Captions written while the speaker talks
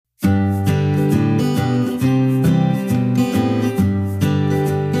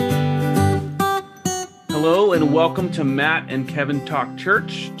and welcome to Matt and Kevin Talk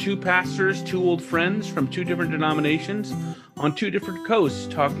Church, two pastors, two old friends from two different denominations on two different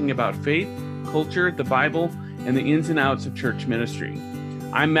coasts talking about faith, culture, the Bible, and the ins and outs of church ministry.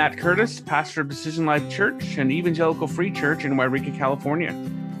 I'm Matt Curtis, pastor of Decision Life Church, an evangelical free church in Wairika, California.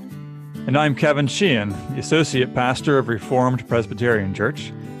 And I'm Kevin Sheehan, the associate pastor of Reformed Presbyterian Church,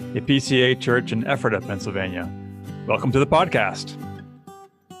 a PCA church in Ephrata, Pennsylvania. Welcome to the podcast.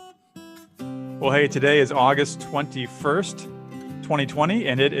 Well, hey, today is August 21st, 2020,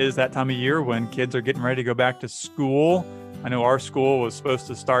 and it is that time of year when kids are getting ready to go back to school. I know our school was supposed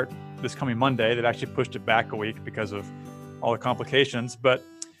to start this coming Monday. They've actually pushed it back a week because of all the complications, but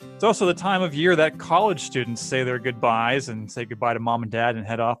it's also the time of year that college students say their goodbyes and say goodbye to mom and dad and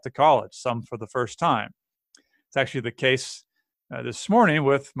head off to college, some for the first time. It's actually the case this morning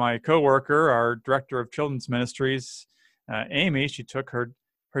with my coworker, our director of children's ministries, Amy. She took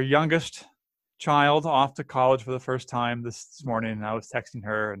her youngest child off to college for the first time this morning, and I was texting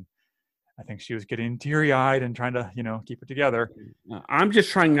her, and I think she was getting teary-eyed and trying to, keep it together. I'm just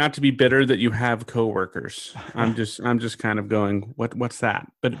trying not to be bitter that you have coworkers. I'm just kind of going, what's that?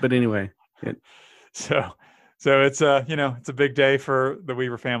 But anyway. So it's it's a big day for the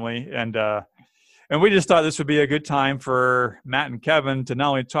Weaver family, and we just thought this would be a good time for Matt and Kevin to not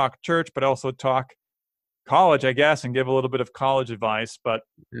only talk church but also talk college, I guess, and give a little bit of college advice. But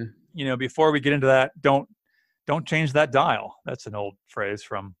before we get into that, don't change that dial. That's an old phrase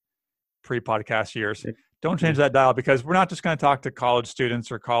from pre-podcast years. Don't change that dial, because we're not just going to talk to college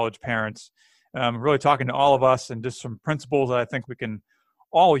students or college parents. Really talking to all of us, and just some principles that I think we can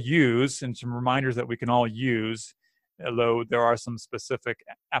all use, and some reminders that we can all use, although there are some specific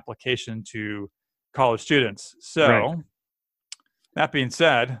application to college students. So right. That being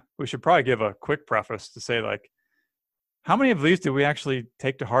said, we should probably give a quick preface to say, how many of these did we actually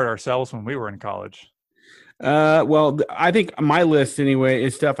take to heart ourselves when we were in college? Well, I think my list anyway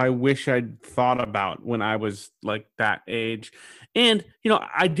is stuff I wish I'd thought about when I was like that age. And,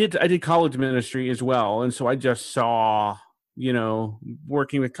 I did college ministry as well. And so I just saw,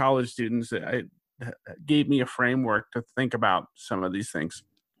 working with college students, it gave me a framework to think about some of these things.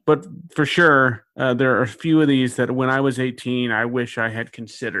 But for sure, there are a few of these that when I was 18, I wish I had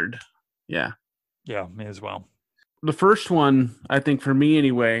considered. Yeah. Yeah, me as well. The first one, I think for me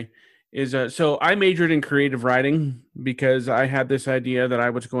anyway, is so I majored in creative writing because I had this idea that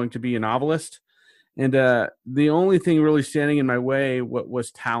I was going to be a novelist. And the only thing really standing in my way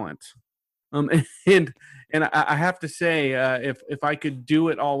was talent. And I have to say, if I could do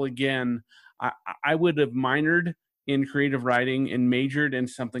it all again, I would have minored in creative writing and majored in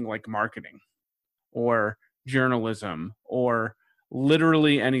something like marketing or journalism or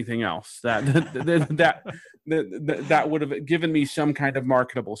literally anything else that would have given me some kind of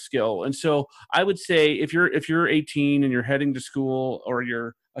marketable skill. And so I would say if you're 18 and you're heading to school, or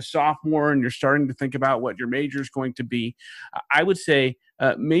you're a sophomore and you're starting to think about what your major is going to be, I would say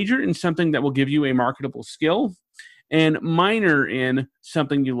major in something that will give you a marketable skill, and minor in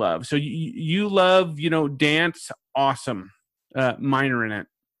something you love. So you love, dance, awesome. Minor in it.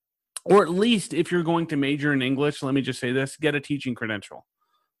 Or at least if you're going to major in English, let me just say this, get a teaching credential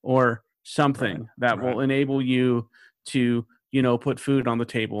or something that will enable you to, put food on the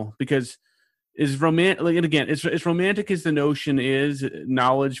table. Because as romantic as the notion is,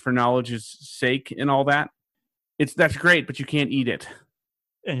 knowledge for knowledge's sake and all that, that's great, but you can't eat it.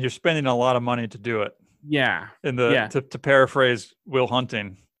 And you're spending a lot of money to do it. Yeah. To paraphrase Will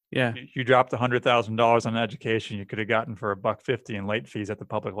Hunting, yeah, you dropped $100,000 on education you could have gotten for $1.50 in late fees at the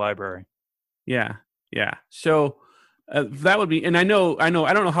public library. Yeah. So that would be, and I don't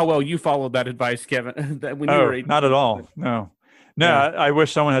know how well you followed that advice, Kevin. That when you were 18. Not at all. No. Yeah. I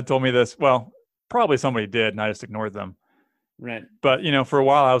wish someone had told me this. Well, probably somebody did, and I just ignored them. Right. But for a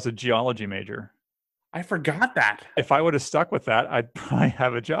while I was a geology major. I forgot that. If I would have stuck with that, I'd probably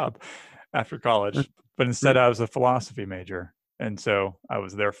have a job after college. But instead, I was a philosophy major. And so I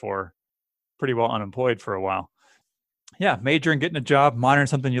was therefore pretty well unemployed for a while. Yeah, major in getting a job, minor in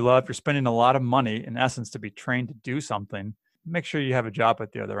something you love. You're spending a lot of money, in essence, to be trained to do something. Make sure you have a job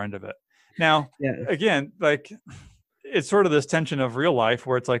at the other end of it. Now, Again, it's sort of this tension of real life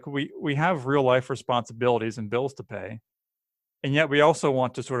where it's like we have real life responsibilities and bills to pay. And yet we also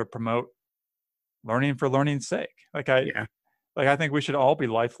want to sort of promote learning for learning's sake. I think we should all be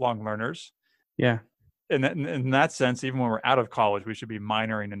lifelong learners. Yeah. In that sense, even when we're out of college, we should be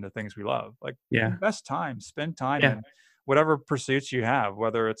minoring into things we love. Invest time, spend time in whatever pursuits you have,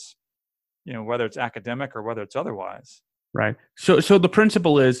 whether it's academic or whether it's otherwise. Right. So the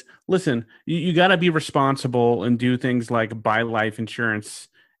principle is, listen, you got to be responsible and do things like buy life insurance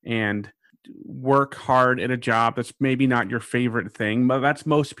and work hard at a job that's maybe not your favorite thing, but that's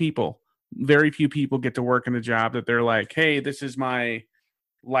most people. Very few people get to work in a job that they're like, hey, this is my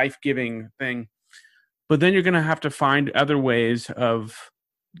life-giving thing. But then you're going to have to find other ways of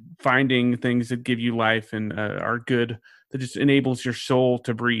finding things that give you life and are good, that just enables your soul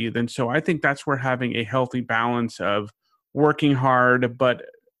to breathe. And so I think that's where having a healthy balance of working hard, but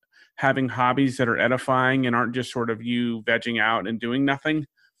having hobbies that are edifying and aren't just sort of you vegging out and doing nothing,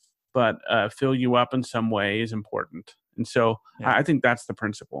 but fill you up in some way is important. And so Yeah. I think that's the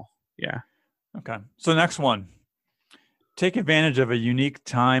principle. Yeah. Okay. So next one, take advantage of a unique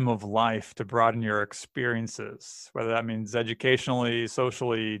time of life to broaden your experiences, whether that means educationally,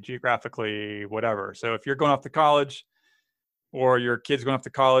 socially, geographically, whatever. So if you're going off to college or your kid's going off to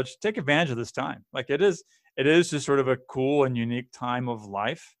college, take advantage of this time. Like it is just sort of a cool and unique time of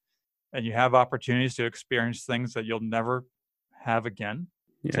life. And you have opportunities to experience things that you'll never have again.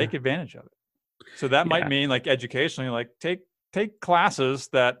 Yeah. Take advantage of it. So that might mean like educationally, like take classes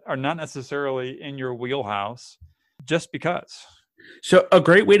that are not necessarily in your wheelhouse just because. So a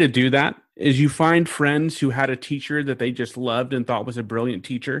great way to do that is you find friends who had a teacher that they just loved and thought was a brilliant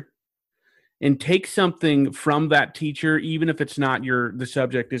teacher, and take something from that teacher, even if it's not the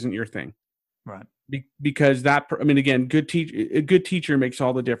subject isn't your thing. Right. Because again, a good teacher makes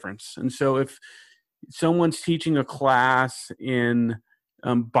all the difference. And so if someone's teaching a class in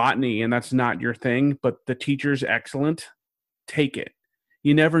botany and that's not your thing, but the teacher's excellent, take it.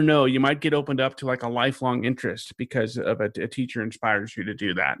 You never know. You might get opened up to like a lifelong interest because of a teacher inspires you to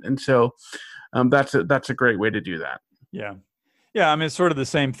do that. And so that's a great way to do that. Yeah. Yeah. I mean, it's sort of the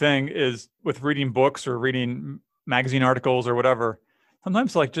same thing is with reading books or reading magazine articles or whatever.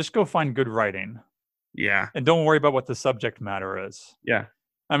 Sometimes like just go find good writing. Yeah. And don't worry about what the subject matter is. Yeah.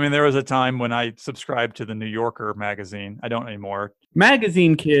 I mean, there was a time when I subscribed to the New Yorker magazine. I don't anymore.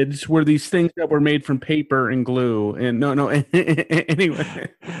 Magazine kids were these things that were made from paper and glue. And no. Anyway.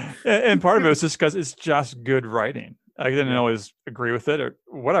 And part of it was just because it's just good writing. I didn't always agree with it or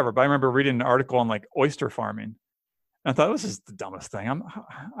whatever, but I remember reading an article on like oyster farming. And I thought, this is the dumbest thing.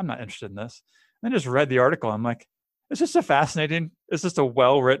 I'm not interested in this. And I just read the article. I'm like, it's just a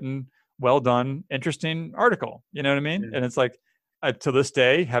well-written, well done, interesting article. You know what I mean? Yeah. And it's like, I, to this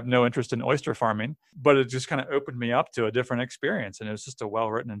day, have no interest in oyster farming, but it just kind of opened me up to a different experience. And it was just a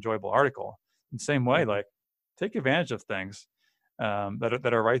well-written, enjoyable article. In the same way, like take advantage of things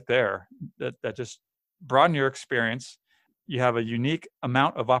that are right there that just broaden your experience. You have a unique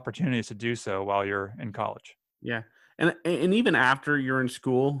amount of opportunities to do so while you're in college. Yeah. And even after you're in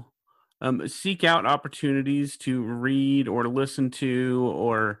school, seek out opportunities to read or listen to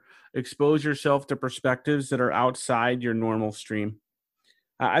or expose yourself to perspectives that are outside your normal stream.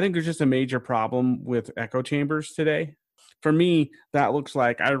 I think there's just a major problem with echo chambers today. For me, that looks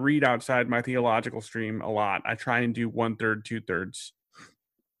like I read outside my theological stream a lot. I try and do 1/3, 2/3.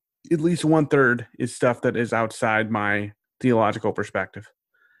 At least 1/3 is stuff that is outside my theological perspective.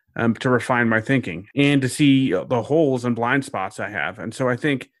 To refine my thinking and to see the holes and blind spots I have. And so I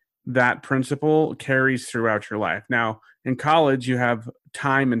think that principle carries throughout your life. Now, in college, you have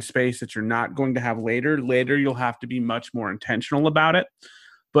time and space that you're not going to have later. Later, you'll have to be much more intentional about it,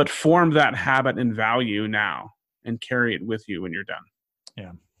 but form that habit and value now and carry it with you when you're done.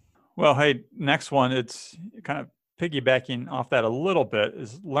 Yeah. Well, hey, next one, it's kind of piggybacking off that a little bit,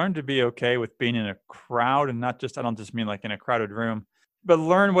 is learn to be okay with being in a crowd, and not just, I don't just mean like in a crowded room, but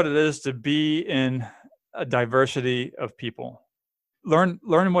learn what it is to be in a diversity of people. Learn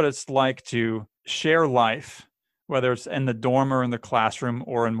what it's like to share life, whether it's in the dorm or in the classroom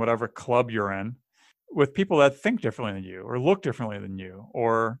or in whatever club you're in, with people that think differently than you or look differently than you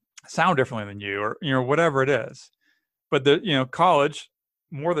or sound differently than you or, whatever it is. But college,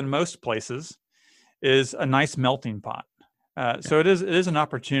 more than most places, is a nice melting pot. So it is an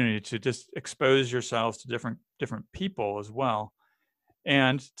opportunity to just expose yourselves to different people as well.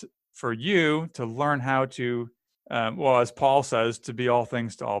 And for you to learn how to, as Paul says, to be all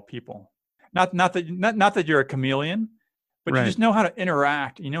things to all people. Not that you're a chameleon, but you just know how to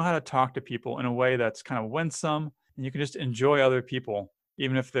interact. You know how to talk to people in a way that's kind of winsome, and you can just enjoy other people,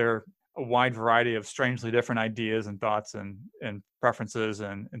 even if they're a wide variety of strangely different ideas and thoughts and preferences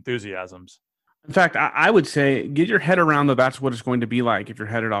and enthusiasms. In fact, I would say get your head around that's what it's going to be like if you're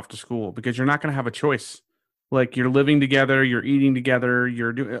headed off to school, because you're not going to have a choice. Like you're living together, you're eating together,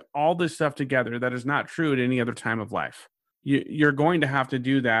 you're doing all this stuff together. That is not true at any other time of life. You're going to have to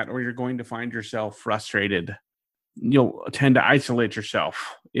do that, or you're going to find yourself frustrated. You'll tend to isolate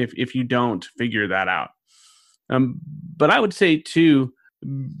yourself if you don't figure that out. But I would say too,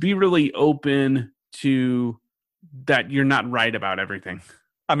 be really open to that you're not right about everything.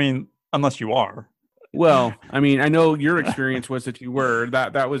 I mean, unless you are. Well, I mean, I know your experience was that you were.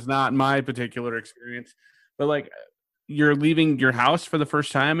 That was not my particular experience. But like you're leaving your house for the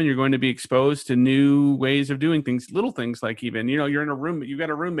first time and you're going to be exposed to new ways of doing things, little things like even, you're in a room, you've got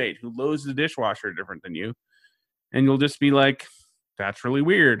a roommate who loads the dishwasher different than you, and you'll just be like, that's really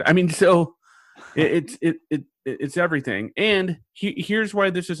weird. I mean, so it's everything. And here's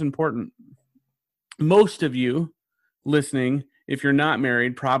why this is important. Most of you listening, if you're not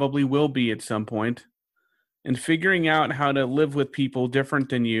married, probably will be at some point. And figuring out how to live with people different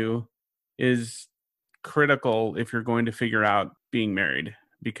than you is critical if you're going to figure out being married.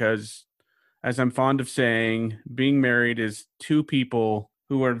 Because, as I'm fond of saying, being married is two people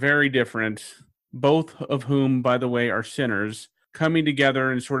who are very different, both of whom, by the way, are sinners, coming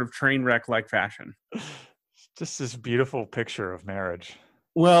together in sort of train wreck like fashion. Just this beautiful picture of marriage.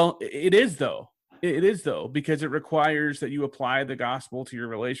 Well, it is though. It is though, because it requires that you apply the gospel to your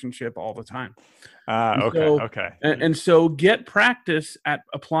relationship all the time. Okay. And so get practice at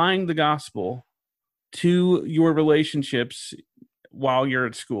applying the gospel to your relationships while you're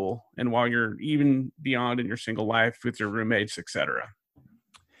at school and while you're even beyond in your single life with your roommates, etc.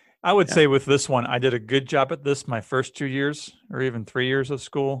 I would say with this one, I did a good job at this my first 2 years or even 3 years of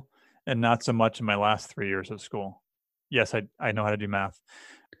school, and not so much in my last 3 years of school. Yes, I know how to do math.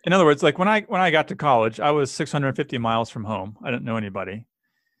 In other words, like when I got to college, I was 650 miles from home. I didn't know anybody.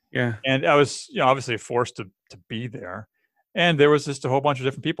 Yeah. And I was, obviously forced to be there. And there was just a whole bunch of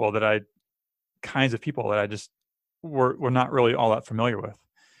different people kinds of people that I just were not really all that familiar with.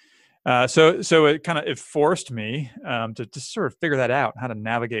 So it forced me to just sort of figure that out, how to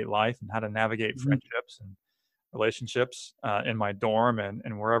navigate life and how to navigate friendships and relationships in my dorm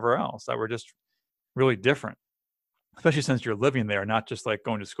and wherever else that were just really different, especially since you're living there, not just like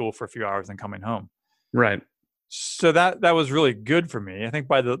going to school for a few hours and coming home. Right. So that was really good for me. I think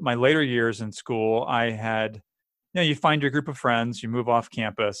by my later years in school, I had, you find your group of friends, you move off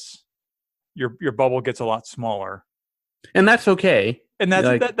campus, your bubble gets a lot smaller. And that's okay. And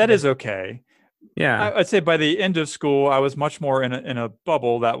that is okay. Yeah. I'd say by the end of school, I was much more in a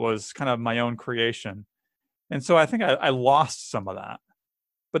bubble that was kind of my own creation. And so I think I lost some of that.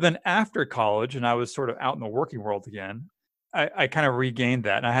 But then after college, and I was sort of out in the working world again, I kind of regained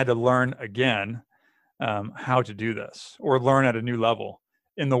that. And I had to learn again how to do this, or learn at a new level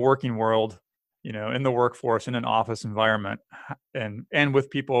in the working world, in the workforce, in an office environment, and with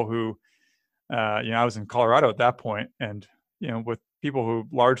people who, I was in Colorado at that point, and with people who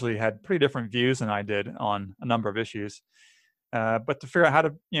largely had pretty different views than I did on a number of issues, but to figure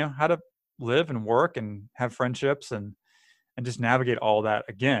out how to live and work and have friendships and just navigate all that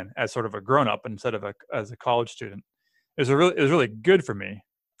again as sort of a grown up instead of as a college student. It was really good for me.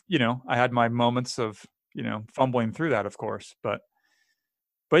 I had my moments of fumbling through that, of course, but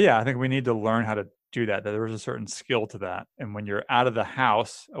yeah, I think we need to learn how to do that. That there was a certain skill to that, and when you're out of the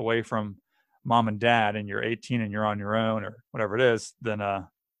house, away from mom and dad, and you're 18 and you're on your own or whatever it is, then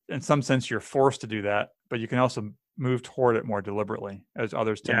in some sense you're forced to do that, but you can also move toward it more deliberately, as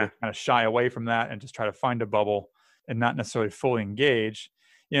others tend to kind of shy away from that and just try to find a bubble and not necessarily fully engage.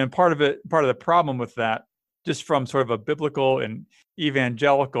 And part of the problem with that, just from sort of a biblical and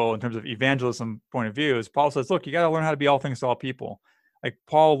evangelical, in terms of evangelism point of view, is Paul says, look, you got to learn how to be all things to all people. Like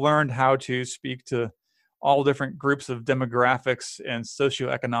Paul learned how to speak to all different groups of demographics and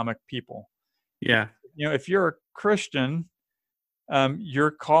socioeconomic people. Yeah. If you're a Christian,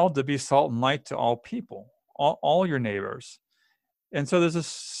 you're called to be salt and light to all people, all your neighbors. And so there's a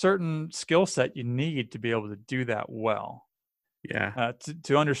certain skill set you need to be able to do that well. Yeah.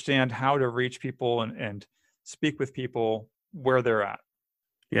 To understand how to reach people and speak with people where they're at.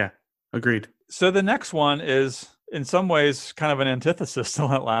 Yeah. Agreed. So the next one is in some ways kind of an antithesis to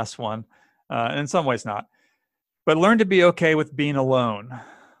that last one, and in some ways not. But learn to be okay with being alone.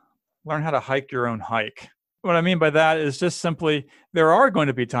 Learn how to hike your own hike. What I mean by that is just simply, there are going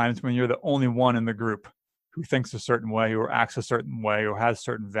to be times when you're the only one in the group who thinks a certain way, or acts a certain way, or has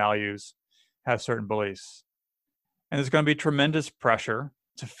certain values, has certain beliefs. And there's going to be tremendous pressure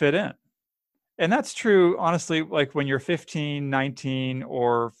to fit in. And that's true, honestly, like when you're 15, 19,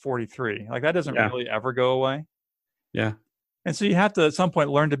 or 43. Like that doesn't really ever go away. Yeah. And so you have to, at some point,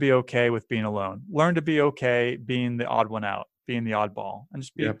 learn to be okay with being alone. Learn to be okay being the odd one out, being the oddball, and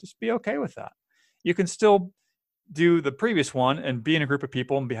just be okay with that. You can still do the previous one and be in a group of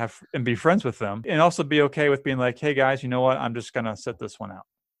people and be friends with them, and also be okay with being like, hey guys, you know what? I'm just gonna sit this one out.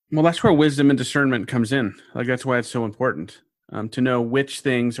 Well, that's where wisdom and discernment comes in. Like that's why it's so important to know which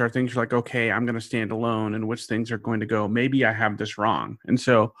things are things you're like, okay, I'm going to stand alone, and which things are going to go, maybe I have this wrong. And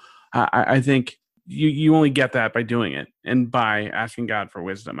so I think you only get that by doing it and by asking God for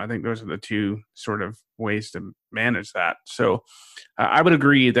wisdom. I think those are the two sort of ways to manage that. So I would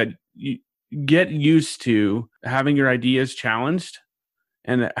agree that you get used to having your ideas challenged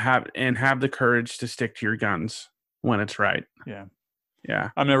and have the courage to stick to your guns when it's right. Yeah.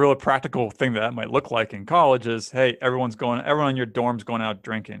 Yeah. I mean, a really practical thing that might look like in college is, hey, everyone in your dorm's going out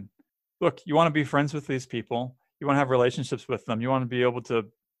drinking. Look, you want to be friends with these people. You want to have relationships with them. You want to be able to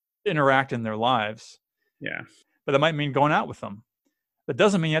interact in their lives. Yeah. But that might mean going out with them. That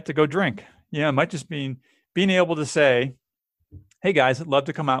doesn't mean you have to go drink. Yeah, it might just mean being able to say, hey guys, I'd love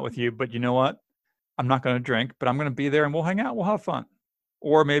to come out with you, but you know what? I'm not going to drink, but I'm going to be there and we'll hang out. We'll have fun.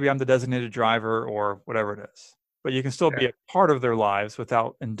 Or maybe I'm the designated driver or whatever it is. But you can still be a part of their lives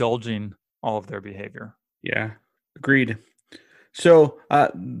without indulging all of their behavior. Yeah. Agreed. So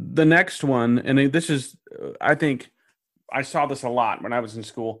the next one, and this is, I think I saw this a lot when I was in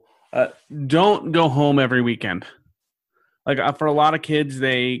school. Don't go home every weekend. Like for a lot of kids,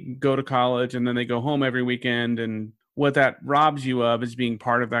 they go to college and then they go home every weekend. And what that robs you of is being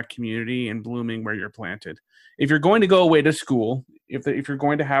part of that community and blooming where you're planted. If you're going to go away to school, if you're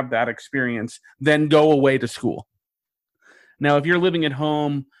going to have that experience, then go away to school. Now, if you're living at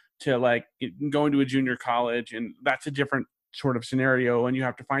home to like going to a junior college, and that's a different sort of scenario, and you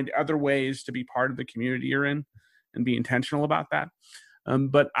have to find other ways to be part of the community you're in and be intentional about that.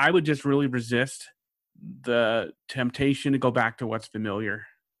 But I would just really resist the temptation to go back to what's familiar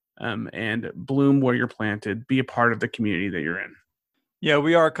and bloom where you're planted, be a part of the community that you're in. Yeah,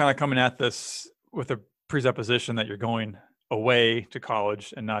 we are kind of coming at this with a presupposition that you're going away to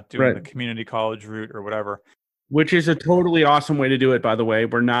college and not doing the community college route or whatever. Which is a totally awesome way to do it, by the way.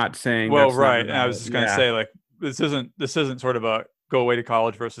 We're not saying well, right. And I was just going to say, like, this isn't sort of a go away to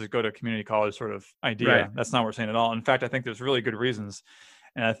college versus go to community college sort of idea. Right. That's not what we're saying at all. In fact, I think there's really good reasons.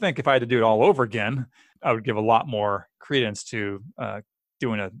 And I think if I had to do it all over again, I would give a lot more credence to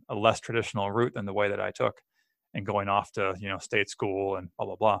doing a less traditional route than the way that I took and going off to, state school and blah,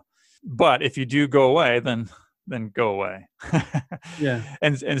 blah, blah. But if you do go away, then go away. Yeah.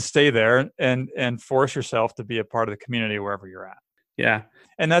 And stay there and force yourself to be a part of the community wherever you're at. Yeah.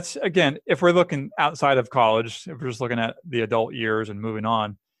 And that's, again, if we're looking outside of college, if we're just looking at the adult years and moving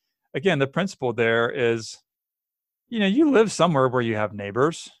on, again, the principle there is, you live somewhere where you have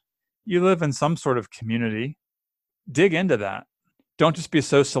neighbors, you live in some sort of community, dig into that. Don't just be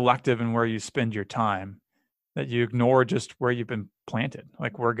so selective in where you spend your time that you ignore just where you've been planted,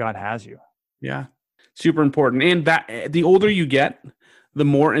 like where God has you. Yeah. Super important. And that the older you get, the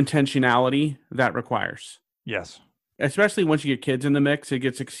more intentionality that requires. Yes. Especially once you get kids in the mix, it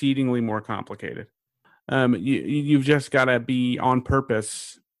gets exceedingly more complicated. You've just got to be on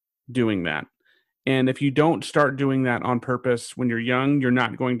purpose doing that. And if you don't start doing that on purpose when you're young, you're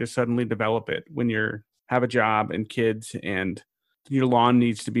not going to suddenly develop it when you have a job and kids and your lawn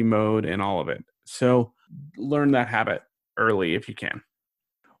needs to be mowed and all of it. So learn that habit early if you can.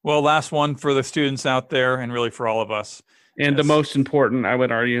 Well, last one for the students out there and really for all of us. And the most important, I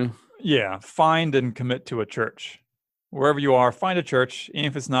would argue. Yeah. Find and commit to a church. Wherever you are, find a church, even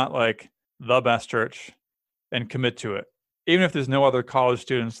if it's not like the best church, and commit to it. Even if there's no other college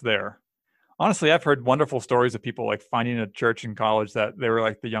students there. Honestly, I've heard wonderful stories of people like finding a church in college that they were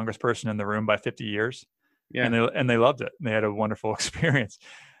like the youngest person in the room by 50 years. Yeah. And they loved it. And they had a wonderful experience.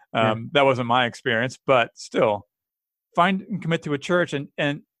 That wasn't my experience, but still find and commit to a church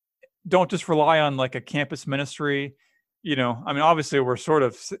and don't just rely on like a campus ministry. Obviously we're sort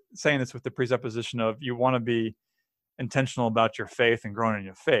of saying this with the presupposition of you want to be intentional about your faith and growing in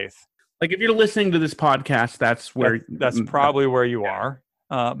your faith. Like if you're listening to this podcast, that's probably where you are.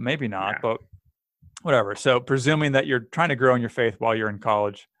 Maybe not, but whatever. So presuming that you're trying to grow in your faith while you're in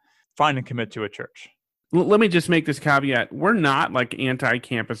college, find and commit to a church. Let me just make this caveat. We're not like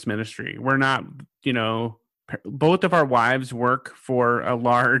anti-campus ministry. We're not, both of our wives work for a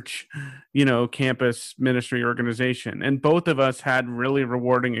large, campus ministry organization. And both of us had really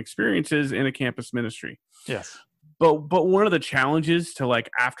rewarding experiences in a campus ministry. Yes. But one of the challenges to like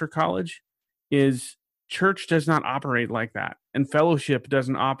after college is church does not operate like that. And fellowship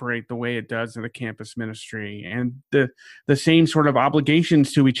doesn't operate the way it does in a campus ministry. And the same sort of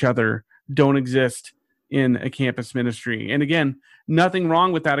obligations to each other don't exist in a campus ministry. And again, nothing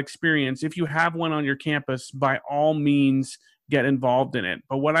wrong with that experience. If you have one on your campus, by all means, get involved in it.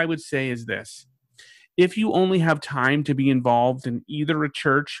 But what I would say is this. If you only have time to be involved in either a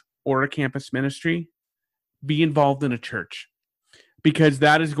church or a campus ministry, be involved in a church, because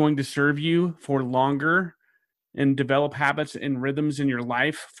that is going to serve you for longer and develop habits and rhythms in your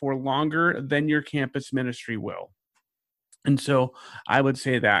life for longer than your campus ministry will. And so I would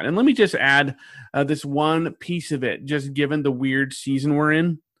say that. And let me just add this one piece of it, just given the weird season we're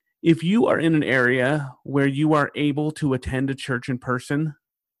in. If you are in an area where you are able to attend a church in person,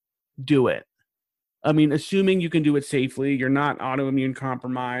 do it. I mean, assuming you can do it safely, you're not autoimmune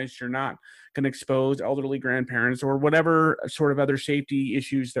compromised, you're not going to expose elderly grandparents or whatever sort of other safety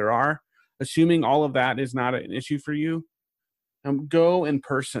issues there are. Assuming all of that is not an issue for you, go in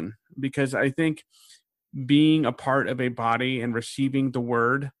person, because I think being a part of a body and receiving the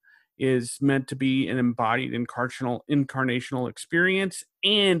word is meant to be an embodied incarnational experience.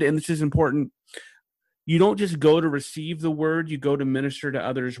 And this is important, you don't just go to receive the word, you go to minister to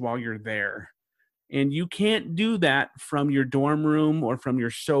others while you're there. And you can't do that from your dorm room or from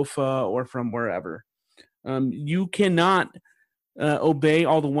your sofa or from wherever. You cannot obey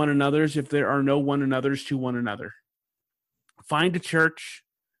all the one another's if there are no one another's to one another. Find a church,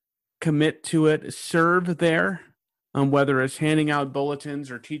 commit to it, serve there, whether it's handing out bulletins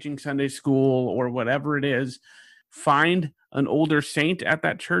or teaching Sunday school or whatever it is. Find an older saint at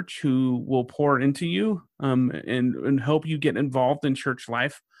that church who will pour into you and help you get involved in church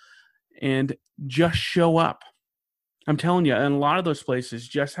life, and just show up. I'm telling you, in a lot of those places,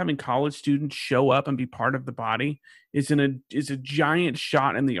 just having college students show up and be part of the body is a giant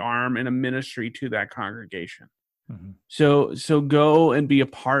shot in the arm and a ministry to that congregation. Mm-hmm. So go and be a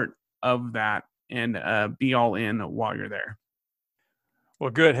part of that and be all in while you're there.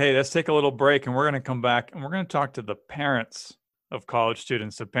 Well, good. Hey, let's take a little break, and we're going to come back and we're going to talk to the parents of college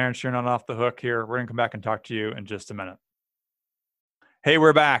students. So parents, you're not off the hook here. We're going to come back and talk to you in just a minute. Hey,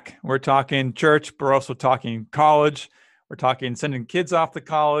 we're back. We're talking church, but we're also talking college. We're talking sending kids off to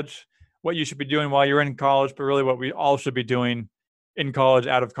college, what you should be doing while you're in college, but really what we all should be doing in college,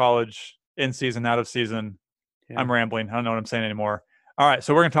 out of college, in season, out of season. Yeah. I'm rambling. I don't know what I'm saying anymore. All right,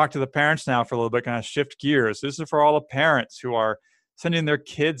 so we're going to talk to the parents now for a little bit, kind of shift gears. This is for all the parents who are sending their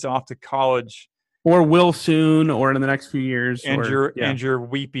kids off to college. Or will soon, or in the next few years. And you're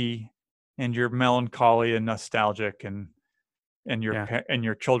weepy, and you're melancholy and nostalgic, and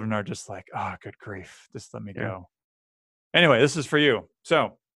your children are just like, oh, good grief, just let me go. Anyway, this is for you.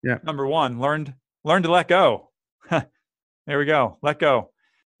 So, number one, learn to let go. There we go. Let go.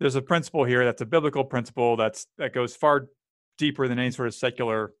 There's a principle here that's a biblical principle that goes far deeper than any sort of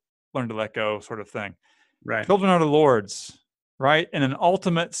secular learn to let go sort of thing. Right. Children are the Lord's, right? In an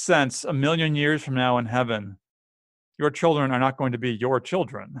ultimate sense, 1,000,000 years from now in heaven, your children are not going to be your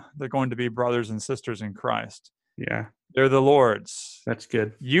children. They're going to be brothers and sisters in Christ. Yeah. They're the Lord's. That's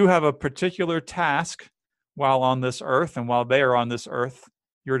good. You have a particular task while on this earth, and while they are on this earth.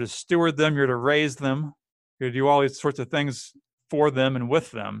 You're to steward them, you're to raise them, you're to do all these sorts of things for them and with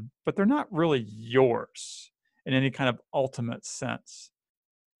them, but they're not really yours in any kind of ultimate sense.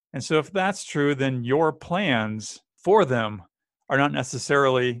 And so if that's true, then your plans for them are not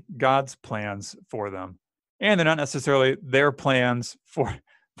necessarily God's plans for them. And they're not necessarily their plans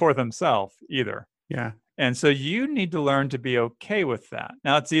for themselves either. Yeah. And so you need to learn to be okay with that.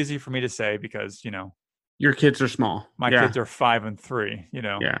 Now, it's easy for me to say because, your kids are small. My kids are 5 and 3,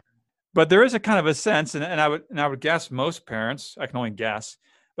 Yeah. But there is a kind of a sense, and I would guess most parents, I can only guess,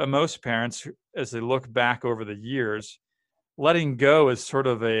 but most parents, as they look back over the years, letting go is sort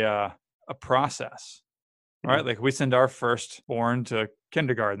of a process, right? Like we send our firstborn to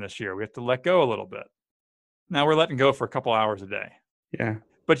kindergarten this year. We have to let go a little bit. Now we're letting go for a couple hours a day. Yeah.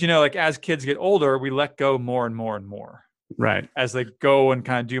 But, like as kids get older, we let go more and more and more. Right. As they go and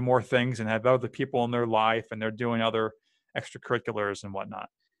kind of do more things and have other people in their life and they're doing other extracurriculars and whatnot.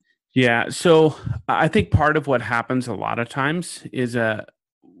 Yeah. So I think part of what happens a lot of times is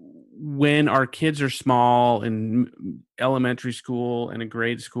when our kids are small in elementary school and in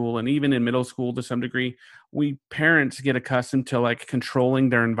grade school and even in middle school to some degree, we parents get accustomed to like controlling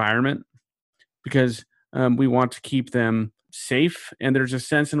their environment because we want to keep them safe, and there's a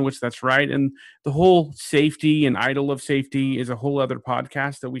sense in which that's right. And the whole safety and idol of safety is a whole other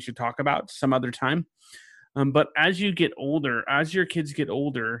podcast that we should talk about some other time. But as you get older, as your kids get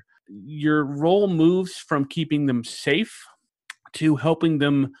older, your role moves from keeping them safe to helping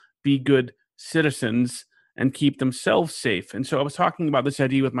them be good citizens and keep themselves safe. And so I was talking about this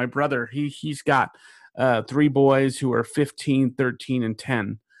idea with my brother. He's got 3 boys who are 15, 13, and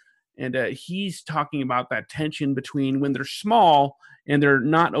 10. And he's talking about that tension between when they're small and they're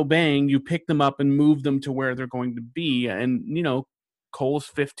not obeying, you pick them up and move them to where they're going to be. And, Cole's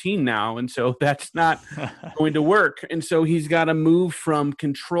 15 now, and so that's not going to work. And so he's got to move from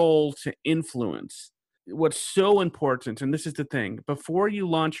control to influence. What's so important, and this is the thing, before you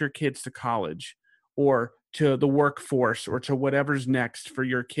launch your kids to college or to the workforce or to whatever's next for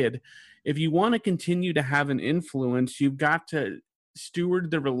your kid. If you want to continue to have an influence, you've got to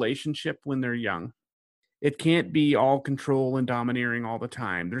steward the relationship when they're young. It can't be all control and domineering all the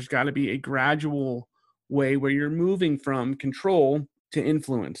time. There's got to be a gradual way where you're moving from control to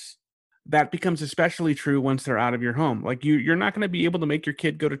influence. That becomes especially true once they're out of your home. Like you're not going to be able to make your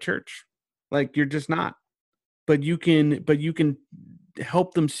kid go to church. Like you're just not. But you can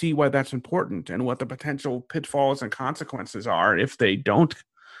help them see why that's important and what the potential pitfalls and consequences are if they don't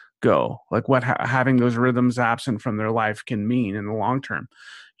go, like what having those rhythms absent from their life can mean in the long term.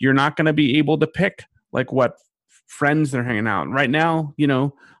 You're not going to be able to pick like what friends they're hanging out. Right now,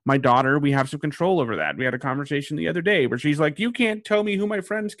 my daughter, we have some control over that. We had a conversation the other day where she's like, you can't tell me who my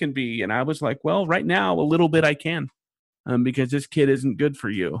friends can be. And I was like, well, right now, a little bit I can, because this kid isn't good for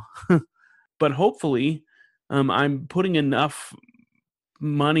you. But hopefully, I'm putting enough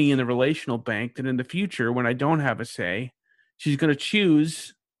money in the relational bank that in the future, when I don't have a say, she's going to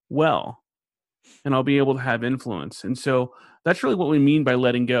choose well, and I'll be able to have influence. And so that's really what we mean by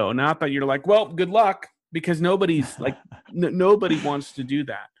letting go. Not that you're like, well, good luck, because nobody's like, nobody wants to do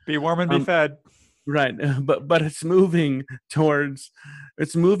that. Be warm and be fed. Right. But it's moving towards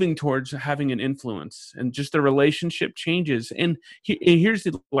having an influence, and just the relationship changes. And here's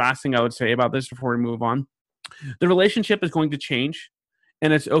the last thing I would say about this before we move on. The relationship is going to change,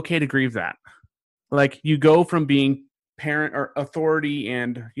 and it's okay to grieve that. Like you go from being parent or authority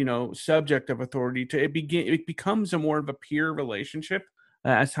and subject of authority to it becomes a more of a peer relationship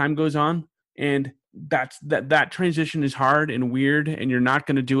as time goes on. And that transition is hard and weird, and you're not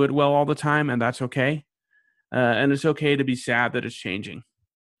going to do it well all the time, and that's okay. And it's okay to be sad that it's changing.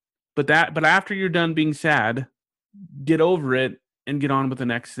 But after you're done being sad, get over it and get on with the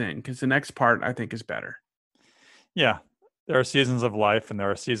next thing, because the next part I think is better. Yeah, there are seasons of life and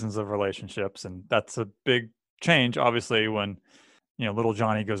there are seasons of relationships, and that's a big change, obviously, when little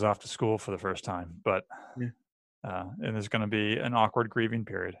Johnny goes off to school for the first time. But and there's going to be an awkward grieving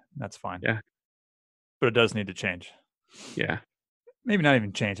period. That's fine. Yeah, but it does need to change. Yeah, maybe not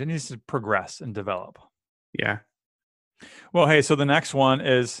even change. It needs to progress and develop. Yeah. Well, hey, so the next one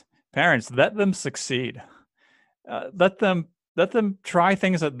is parents. Let them succeed. Let them try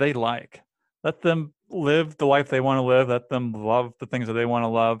things that they like. Let them live the life they want to live. Let them love the things that they want to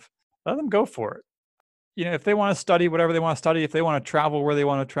love. Let them go for it. If they want to study whatever they want to study, if they want to travel where they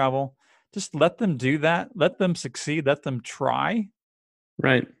want to travel, just let them do that. Let them succeed. Let them try.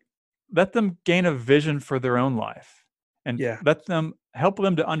 Right. Let them gain a vision for their own life, and let them help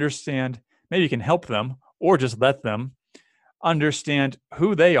them to understand. Maybe you can help them, or just let them understand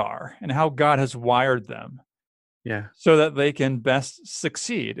who they are and how God has wired them. Yeah. So that they can best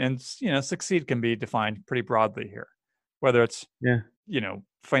succeed. And, succeed can be defined pretty broadly here, whether it's,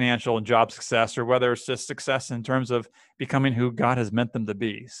 financial and job success, or whether it's just success in terms of becoming who God has meant them to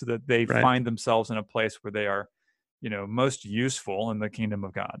be, so that they find themselves in a place where they are, most useful in the kingdom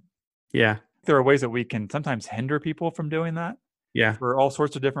of God. Yeah. There are ways that we can sometimes hinder people from doing that. Yeah. For all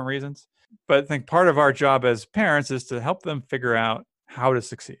sorts of different reasons. But I think part of our job as parents is to help them figure out how to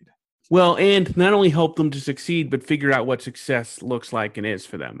succeed. Well, and not only help them to succeed, but figure out what success looks like and is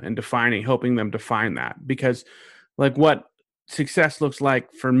for them, and helping them define that. Because like what success looks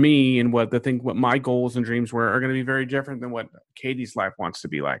like for me and what my goals and dreams are going to be very different than what Katie's life wants to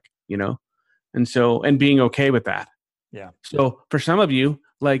be like, and being okay with that. Yeah. So for some of you,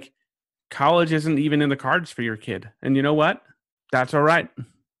 like college isn't even in the cards for your kid. And you know what? That's all right.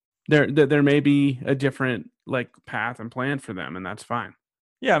 There may be a different path and plan for them, and that's fine.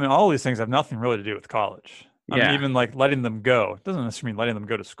 Yeah, I mean, all these things have nothing really to do with college. Yeah. I mean, even letting them go. It doesn't necessarily mean letting them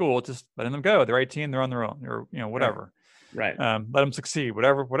go to school. It's just letting them go. They're 18, they're on their own, or whatever. Right. Let them succeed,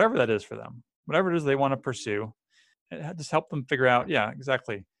 whatever that is for them, whatever it is they want to pursue. Just help them figure out,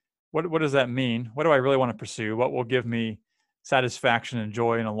 exactly. What does that mean? What do I really want to pursue? What will give me satisfaction and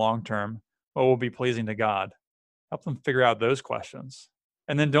joy in the long term? What will be pleasing to God? Help them figure out those questions.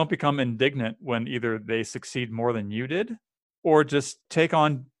 And then don't become indignant when either they succeed more than you did, or just take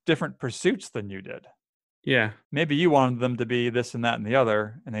on different pursuits than you did. Yeah. Maybe you wanted them to be this and that and the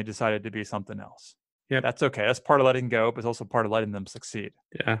other, and they decided to be something else. Yeah. That's okay. That's part of letting go, but it's also part of letting them succeed.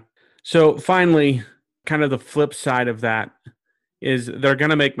 Yeah. So finally, kind of the flip side of that is they're going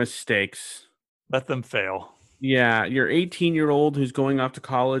to make mistakes. Let them fail. Yeah. Your 18-year-old who's going off to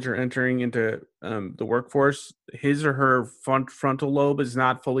college or entering into the workforce, his or her frontal lobe is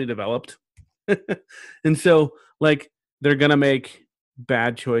not fully developed. And so they're going to make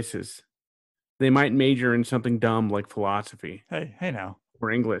bad choices. They might major in something dumb like philosophy. Hey now.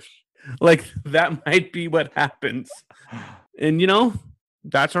 Or English. That might be what happens. And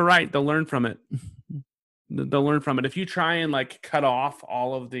that's all right. They'll learn from it. They'll learn from it. If you try and like cut off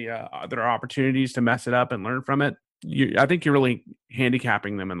all of the other opportunities to mess it up and learn from it, I think you're really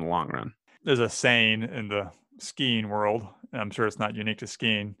handicapping them in the long run. There's a saying in the skiing world, and I'm sure it's not unique to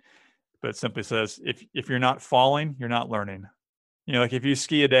skiing, but it simply says, if you're not falling, you're not learning. Like if you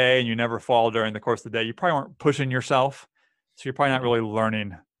ski a day and you never fall during the course of the day, you probably weren't pushing yourself. So you're probably not really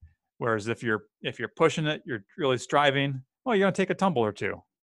learning. Whereas if you're pushing it, you're really striving, well, you're going to take a tumble or two.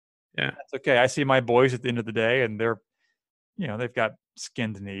 Yeah. That's okay. I see my boys at the end of the day and they've got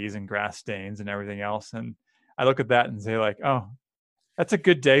skinned knees and grass stains and everything else. And I look at that and say like, oh, that's a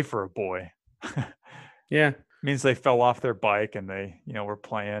good day for a boy. Yeah. It means they fell off their bike and they, were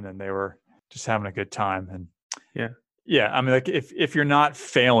playing and they were just having a good time. And yeah. I mean, like if you're not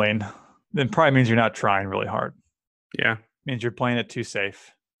failing, then probably means you're not trying really hard. Yeah. It means you're playing it too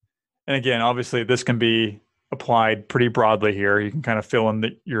safe. And again, obviously this can be applied pretty broadly here. You can kind of fill in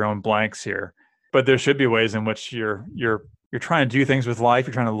your own blanks here, but there should be ways in which you're trying to do things with life.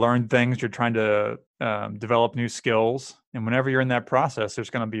 You're trying to learn things. You're trying to develop new skills. And whenever you're in that process, there's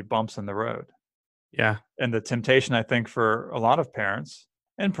going to be bumps in the road. Yeah. And the temptation, I think, for a lot of parents,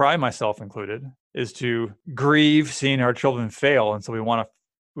 and probably myself included, is to grieve seeing our children fail. And so we want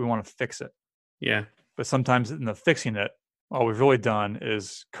to fix it. Yeah. But sometimes in the fixing it, all we've really done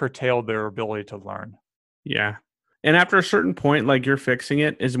is curtailed their ability to learn. Yeah. And after a certain point, like you're fixing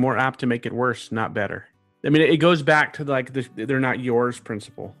it is more apt to make it worse, not better. I mean, it goes back to like they're not yours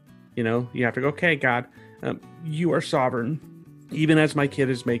principle. You have to go, okay, God, you are sovereign. Even as my kid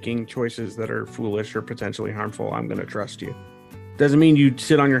is making choices that are foolish or potentially harmful, I'm going to trust you. Doesn't mean you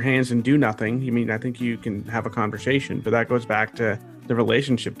sit on your hands and do nothing. I think you can have a conversation, but that goes back to the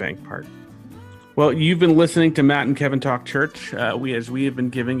relationship bank part. Well, you've been listening to Matt and Kevin Talk Church. We have been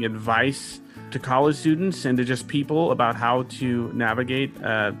giving advice to college students and to just people about how to navigate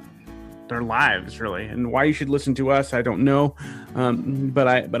their lives, really, and why you should listen to us. I don't know, but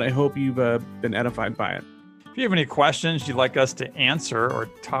I hope you've been edified by it. If you have any questions you'd like us to answer or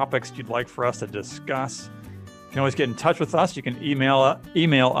topics you'd like for us to discuss, you can always get in touch with us. You can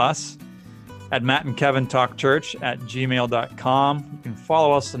email us at mattandkevintalkchurch@gmail.com. You can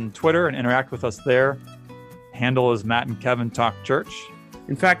follow us on Twitter and interact with us there. Handle is Matt and Kevin Talk Church.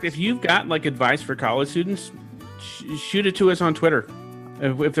 In fact, if you've got like advice for college students, shoot it to us on Twitter.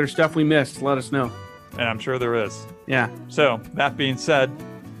 If there's stuff we missed, let us know. And I'm sure there is. Yeah. So that being said,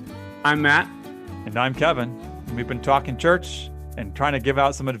 I'm Matt. And I'm Kevin. And we've been talking church and trying to give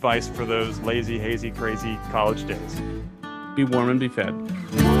out some advice for those lazy, hazy, crazy college days. Be warm and be fed.